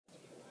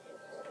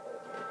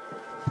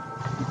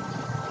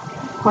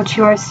What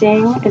you are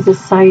seeing is a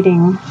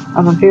sighting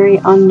of a very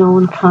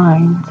unknown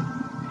kind.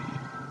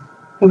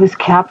 It was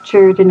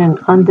captured in an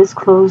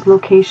undisclosed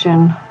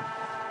location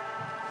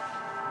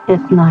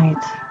at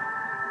night.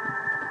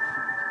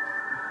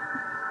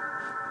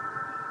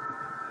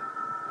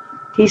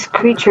 These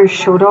creatures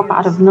showed up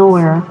out of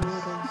nowhere,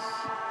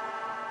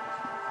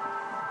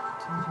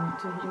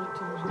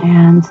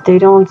 and they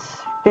don't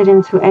fit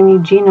into any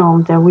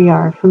genome that we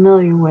are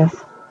familiar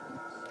with.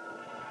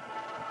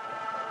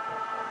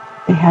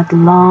 They had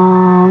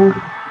long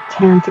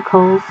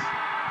tentacles.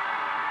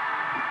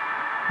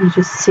 They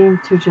just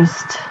seemed to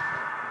just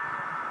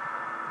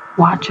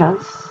watch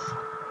us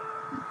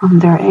from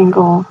their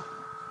angle.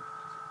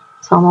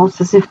 It's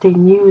almost as if they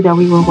knew that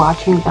we were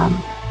watching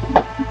them.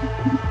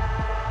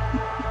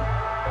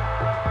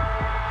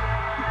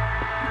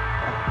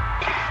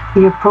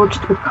 We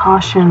approached with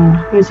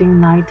caution using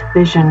night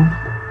vision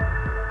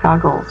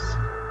goggles.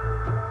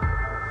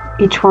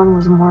 Each one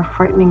was more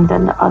frightening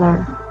than the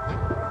other.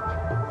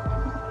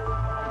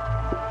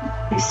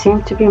 They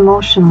seemed to be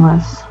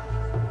motionless.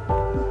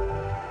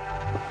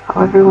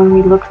 However, when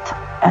we looked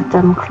at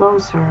them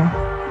closer,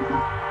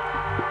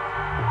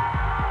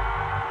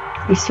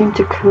 they seemed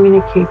to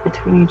communicate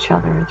between each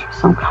other through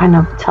some kind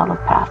of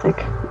telepathic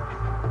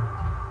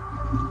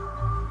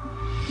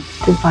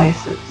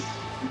devices.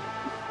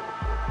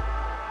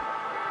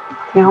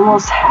 They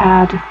almost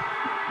had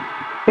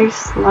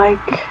face-like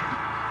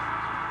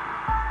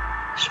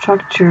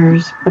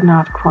structures, but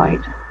not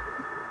quite.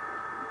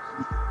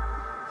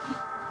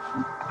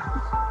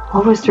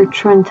 What was their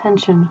true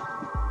intention?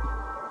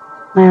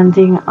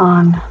 Landing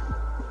on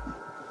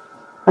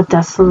a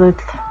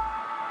desolate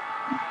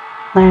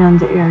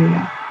land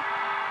area.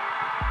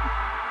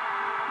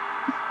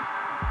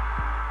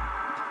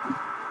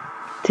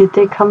 Did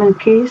they come in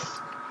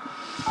peace?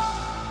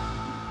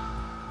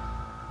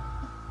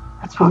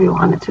 That's what we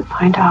wanted to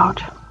find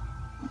out.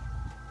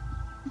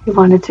 We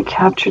wanted to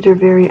capture their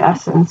very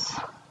essence.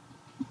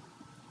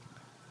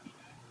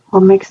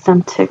 What makes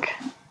them tick?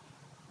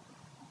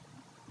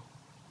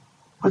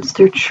 What's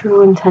their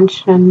true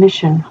intention and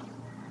mission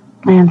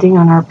landing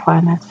on our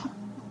planet?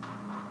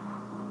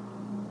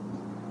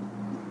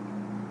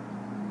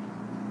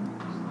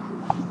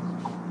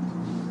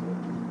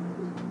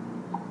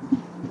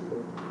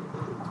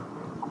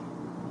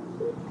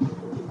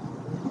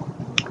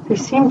 They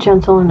seem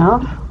gentle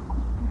enough.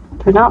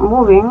 They're not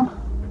moving.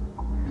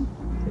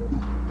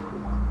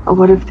 But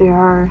what if there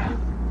are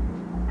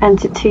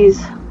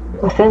entities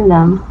within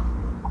them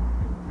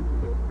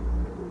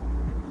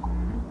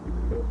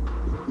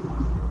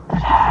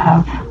that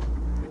have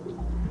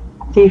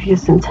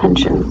devious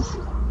intentions?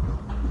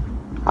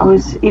 I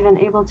was even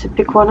able to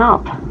pick one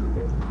up.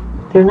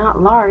 They're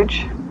not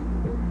large.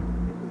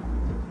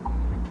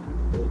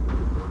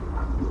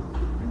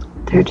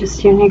 They're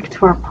just unique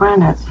to our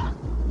planet.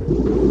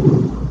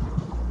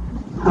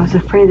 I was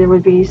afraid there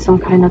would be some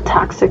kind of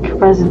toxic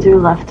residue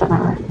left on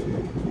our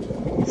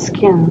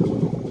skin.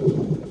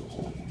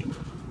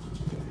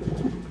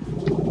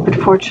 But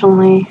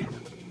fortunately,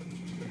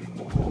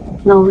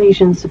 no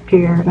lesions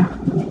appeared.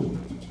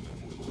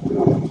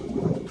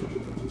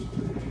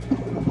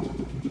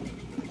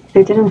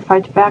 They didn't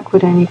fight back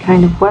with any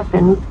kind of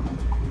weapon.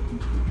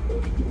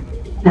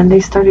 Then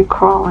they started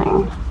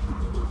crawling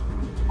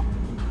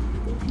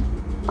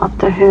up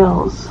the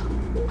hills.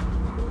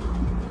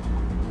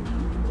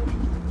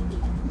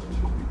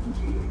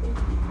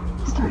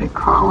 Started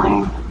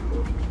crawling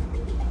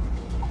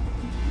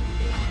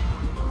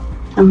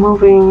and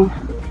moving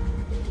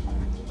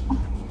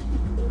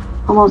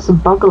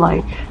almost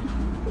bug-like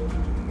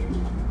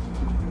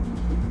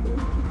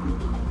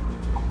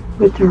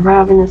with their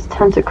ravenous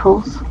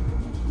tentacles.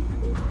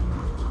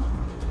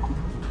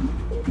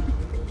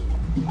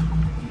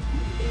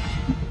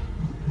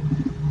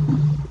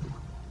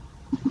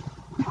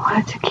 We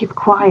wanted to keep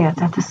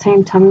quiet. At the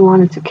same time, we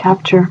wanted to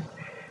capture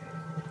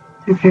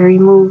their very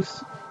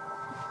moves.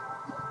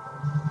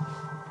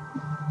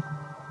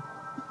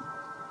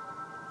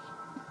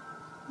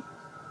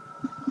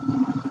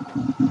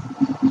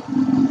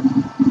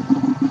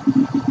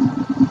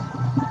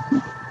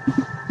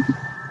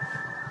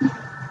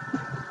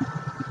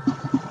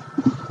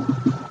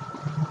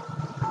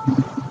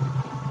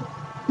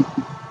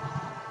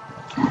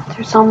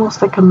 There's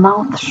almost like a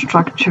mouth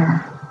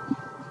structure,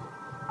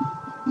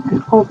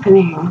 an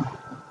opening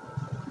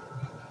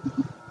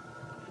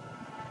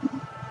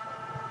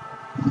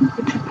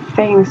with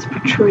fangs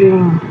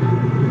protruding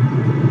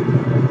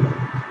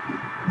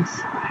on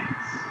sides.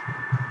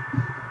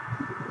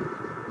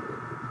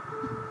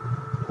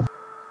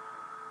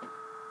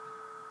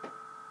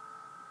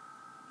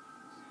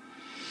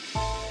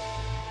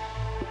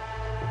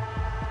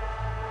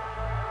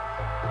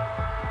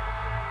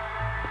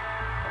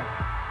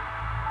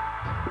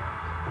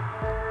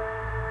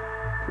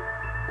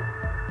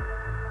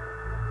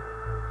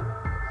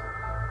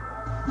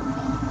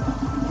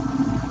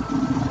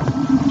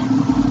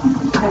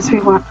 As we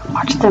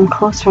watched them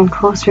closer and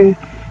closer,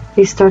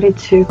 they started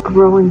to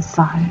grow in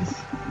size.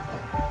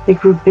 They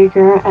grew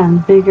bigger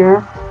and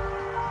bigger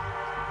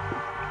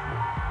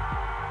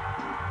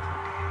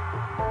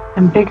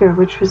and bigger,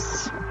 which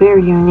was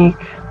very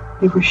unique.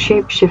 They were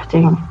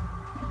shape-shifting,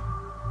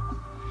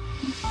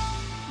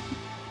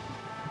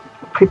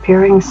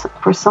 preparing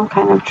for some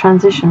kind of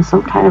transition,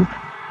 some kind of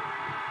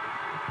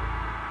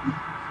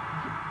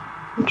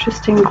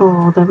interesting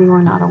goal that we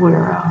were not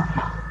aware of.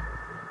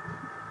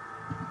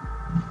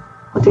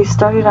 But they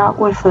started out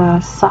with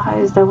a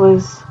size that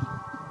was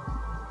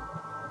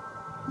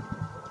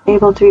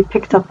able to be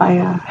picked up by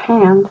a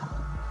hand,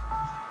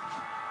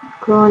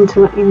 grew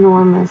into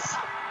enormous.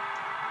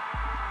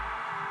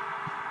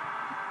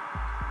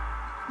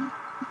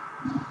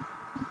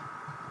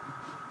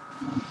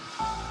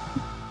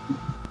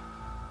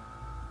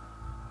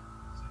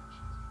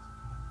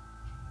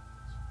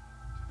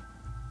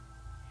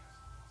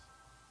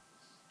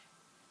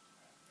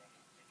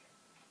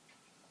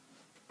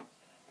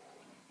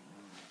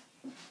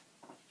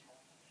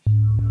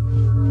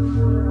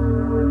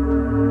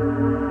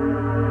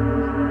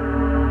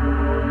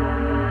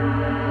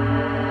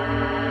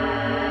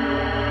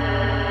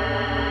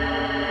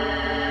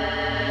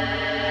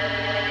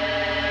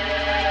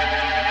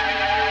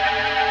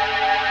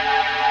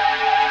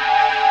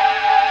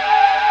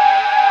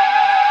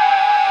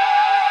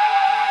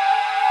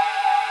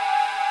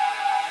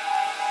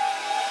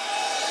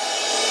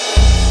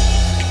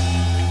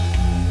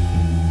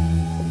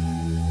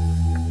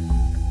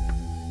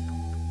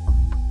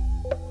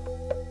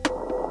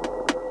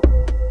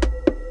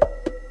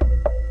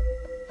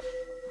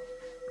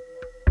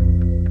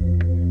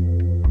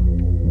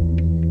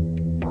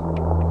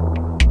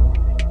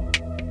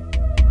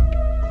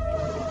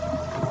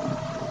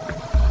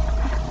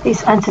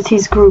 These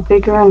entities grew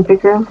bigger and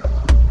bigger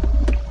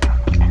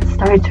and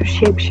started to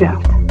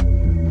shapeshift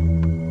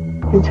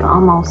into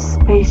almost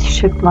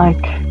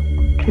spaceship-like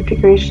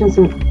configurations,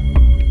 and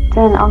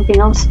then,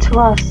 unbeknownst to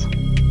us,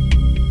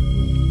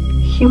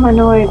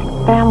 humanoid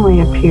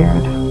family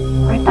appeared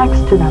right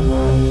next to them.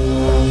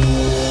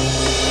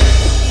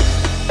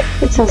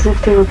 It's as if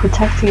they were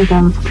protecting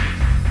them.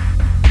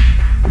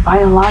 A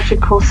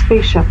biological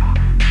spaceship,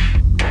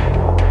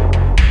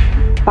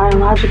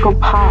 biological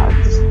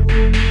pods,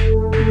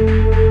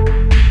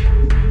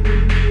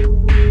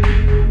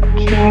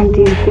 carrying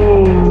these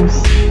beings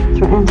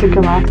through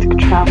intergalactic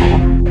travel,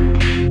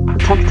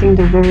 protecting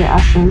their very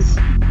essence,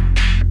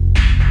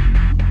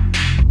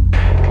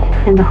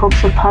 in the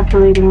hopes of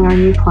populating our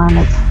new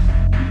planet.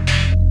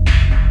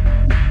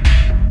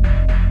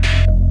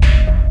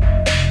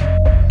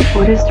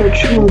 What is their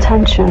true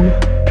intention?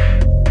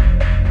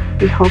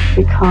 We hope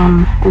they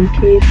come in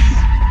peace.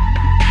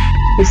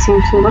 They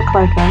seem to look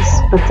like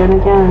us, but then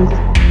again,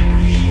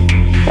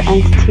 the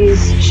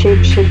entities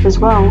shapeshift as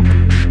well.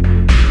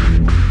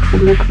 They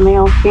look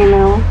male,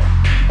 female,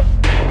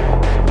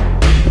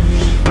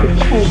 with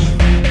kids.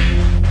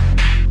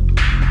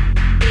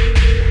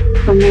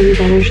 But maybe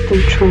that is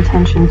their true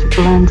intention, to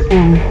blend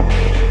in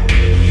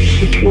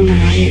the human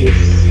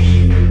race,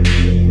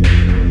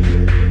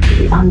 to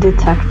be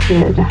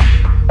undetected, to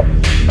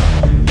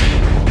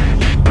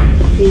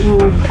be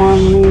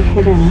uniformly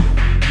hidden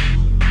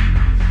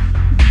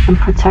and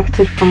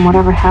protected from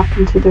whatever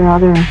happened to their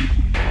other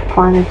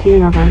planet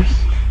universe.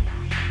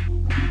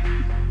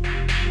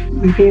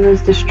 Maybe it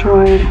was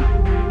destroyed,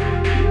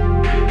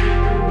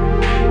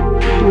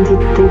 and they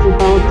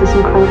developed this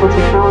incredible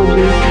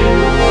technology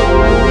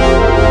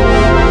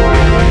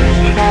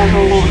to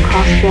travel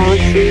across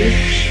galaxies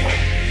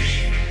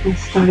and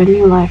start a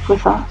new life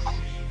with us.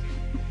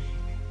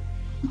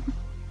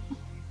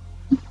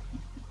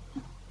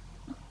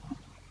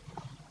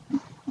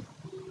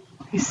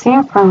 They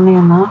seem friendly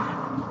enough,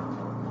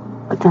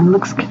 but then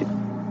looks could be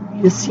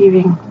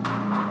deceiving.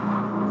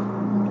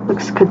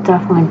 Looks could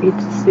definitely be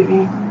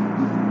deceiving.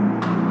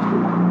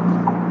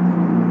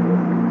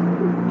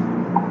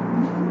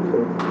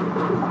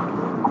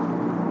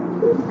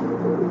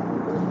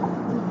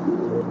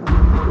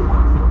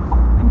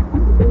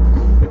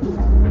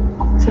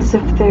 It's as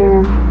if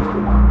they're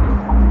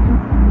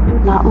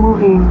not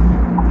moving.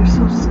 They're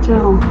so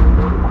still,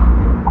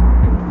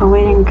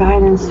 awaiting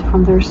guidance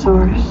from their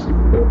source.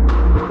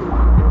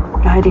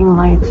 Guiding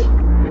light,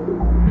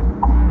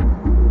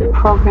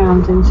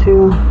 programmed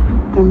into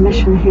their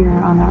mission here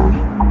on Earth.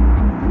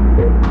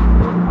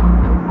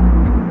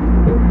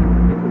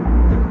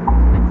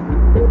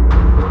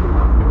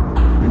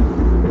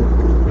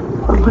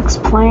 What looks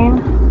plain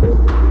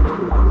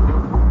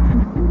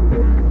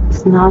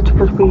is not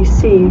what we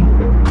see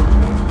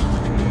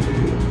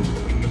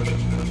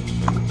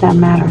that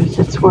matters.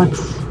 It's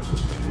what's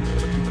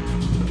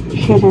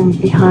hidden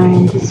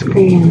behind the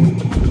screen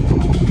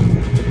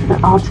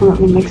that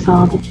ultimately makes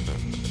all the